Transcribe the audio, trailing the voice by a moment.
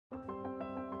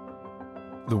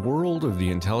The world of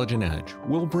the intelligent edge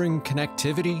will bring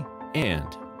connectivity and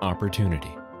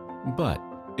opportunity, but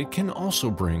it can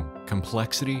also bring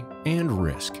complexity and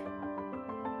risk.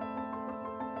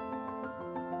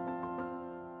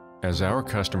 As our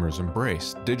customers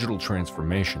embrace digital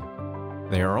transformation,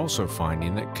 they are also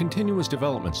finding that continuous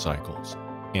development cycles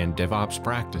and DevOps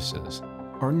practices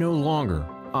are no longer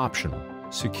optional.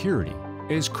 Security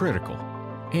is critical,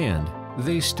 and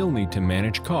they still need to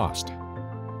manage cost.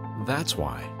 That's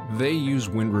why they use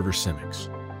Wind River Simics.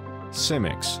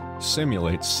 Simics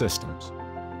simulates systems,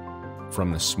 from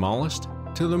the smallest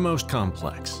to the most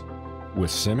complex.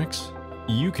 With Simics,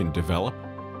 you can develop,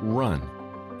 run,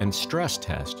 and stress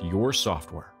test your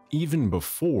software even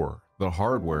before the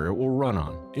hardware it will run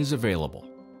on is available.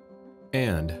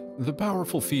 And the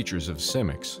powerful features of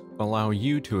Simics allow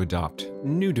you to adopt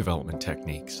new development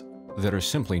techniques that are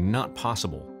simply not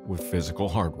possible with physical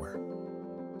hardware.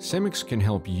 Simics can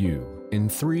help you in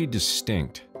 3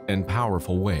 distinct and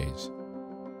powerful ways.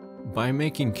 By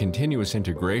making continuous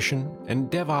integration and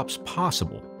DevOps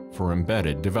possible for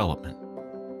embedded development.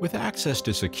 With access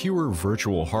to secure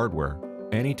virtual hardware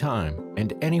anytime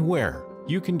and anywhere,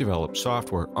 you can develop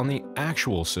software on the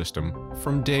actual system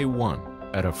from day one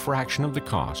at a fraction of the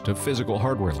cost of physical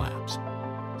hardware labs.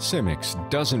 Simics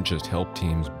doesn't just help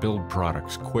teams build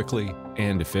products quickly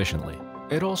and efficiently.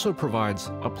 It also provides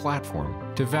a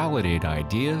platform to validate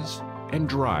ideas and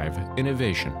drive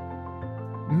innovation.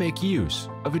 Make use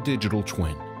of a digital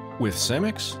twin. With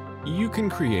Simics, you can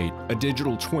create a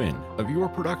digital twin of your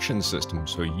production system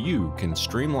so you can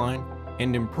streamline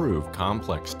and improve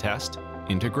complex test,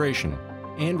 integration,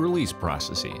 and release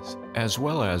processes, as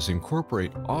well as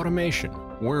incorporate automation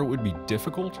where it would be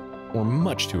difficult or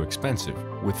much too expensive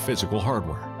with physical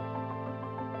hardware.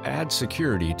 Add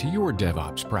security to your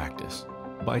DevOps practice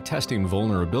by testing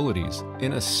vulnerabilities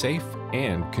in a safe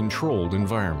and controlled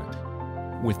environment.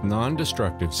 With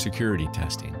non-destructive security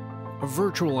testing, a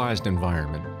virtualized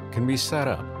environment can be set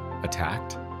up,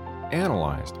 attacked,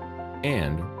 analyzed,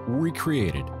 and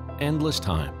recreated endless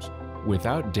times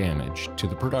without damage to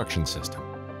the production system.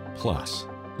 Plus,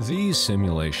 these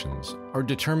simulations are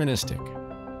deterministic,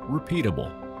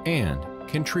 repeatable, and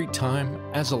can treat time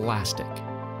as elastic,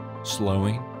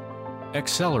 slowing,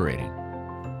 accelerating,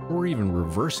 or even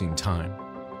reversing time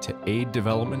to aid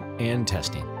development and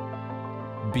testing.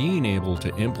 Being able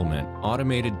to implement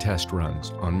automated test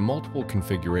runs on multiple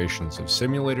configurations of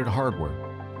simulated hardware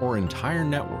or entire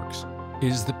networks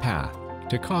is the path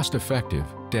to cost-effective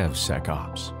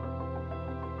DevSecOps.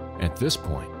 At this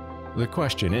point, the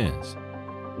question is,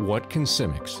 what can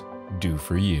Simics do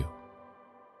for you?